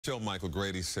Show Michael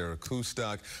Grady, Sarah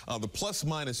Kustok. The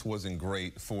plus-minus wasn't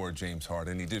great for James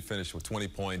Harden. He did finish with 20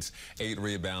 points, 8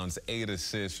 rebounds, 8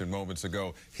 assists. And moments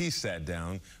ago, he sat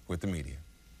down with the media.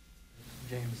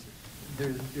 James,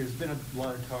 there's been a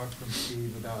lot of talk from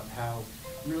Steve about how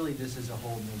really this is a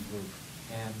whole new group.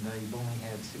 And you've only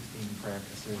had 16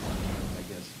 practices, I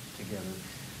guess, together.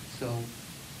 So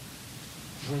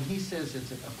when he says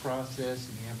it's a process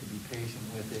and you have to be patient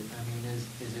with it, I mean,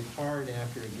 is it hard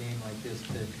after a game like this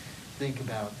to think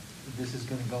about this is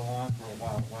going to go on for a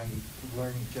while while you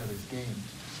learn each other's games?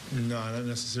 No, not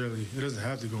necessarily. It doesn't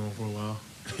have to go on for a while,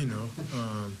 you know.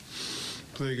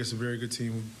 Play against a very good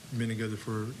team. We've been together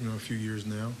for, a few years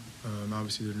now.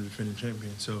 Obviously, they're the defending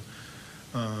champion. So,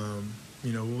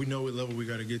 we know what level we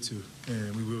got to get to,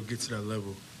 and we will get to that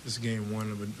level. This is game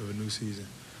one of a new season.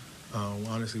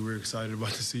 Honestly, we're excited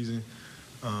about the season.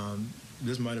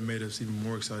 This might have made us even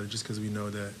more excited just because we know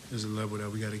that there's a level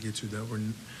that we got to get to that we're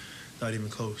not even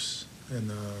close.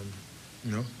 And,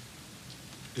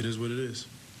 it is what it is.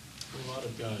 A lot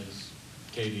of guys,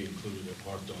 Katie included, have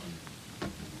harped on,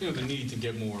 the need to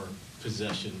get more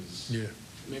possessions. Yeah.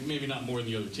 Maybe not more than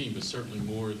the other team, but certainly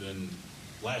more than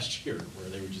last year where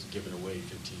they were just giving away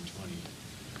 15,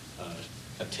 20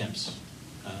 attempts.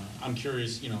 I'm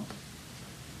curious,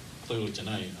 clearly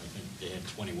tonight, I think they had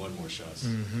 21 more shots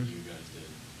than you guys did,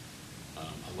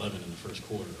 11 in the first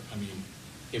quarter. I mean,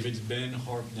 if it's been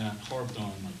harped on,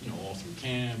 all through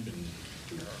camp and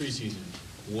through the preseason,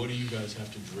 what do you guys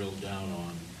have to drill down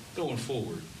on going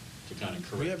forward to kind of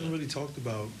correct We haven't that? really talked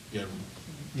about,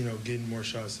 getting more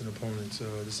shots than opponents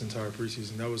this entire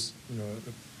preseason. That was,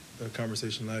 a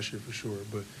conversation last year for sure.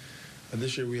 But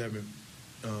this year we haven't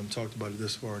talked about it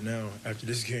this far. Now, after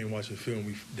this game, watching film,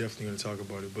 we're definitely going to talk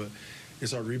about it. But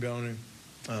it's our rebounding,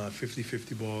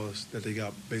 50-50 balls that they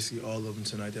got basically all of them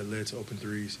tonight that led to open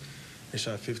threes. They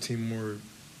shot 15 more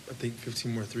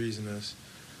threes than us.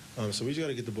 So we just got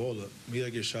to get the ball up. We got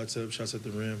to get shots up, shots at the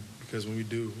rim, because when we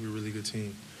do, we're a really good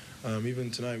team.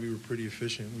 Even tonight, we were pretty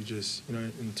efficient. We just, in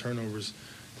the turnovers,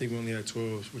 I think we only had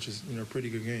 12, which is, a pretty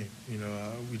good game.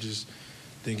 We just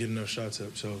didn't get enough shots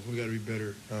up. So we got to be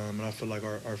better. And I feel like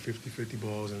our 50-50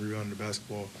 balls and rebounding the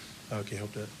basketball can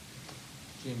help that.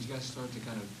 James, you guys started to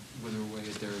kind of wither away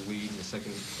at their lead in the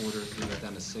second quarter. You got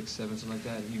down to 6, 7, something like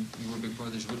that. And you were a big part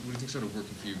of this. What do you think started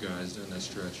working for you guys during that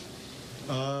stretch?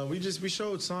 We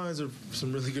showed signs of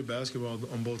some really good basketball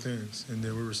on both ends, and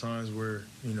there were signs where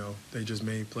they just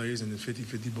made plays and then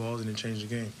 50-50 balls and then changed the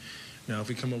game. Now, if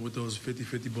we come up with those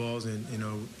 50-50 balls and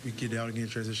we get out again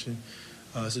transition,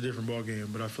 it's a different ball game.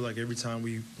 But I feel like every time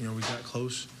we got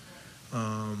close,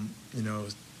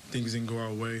 things didn't go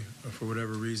our way for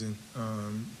whatever reason,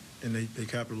 and they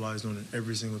capitalized on it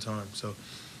every single time. So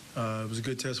it was a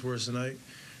good test for us tonight.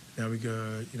 Now we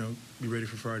got be ready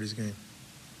for Friday's game.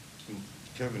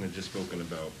 Kevin had just spoken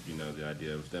about, the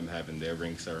idea of them having their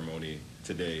ring ceremony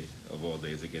today, of all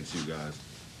days, against you guys.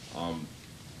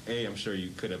 I'm sure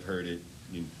you could have heard it,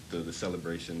 the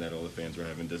celebration that all the fans were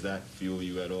having. Does that fuel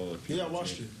you at all? Yeah, I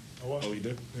watched it. Oh, you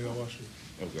did? Yeah, I watched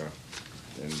it. Okay.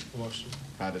 And I watched it.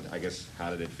 How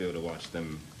did it feel to watch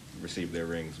them receive their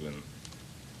rings when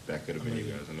that could have been you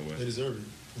guys in the West? They deserve it,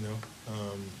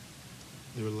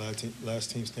 They were the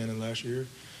last team standing last year.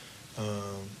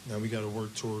 Now we got to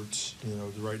work towards,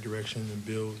 the right direction and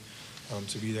build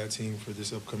to be that team for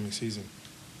this upcoming season.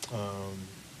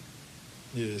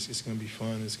 It's going to be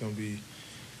fun. It's going to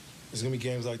be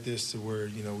games like this to where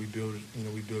we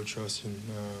build trust and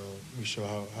we show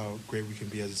how great we can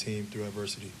be as a team through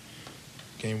adversity.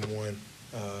 Game one,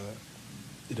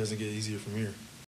 it doesn't get easier from here.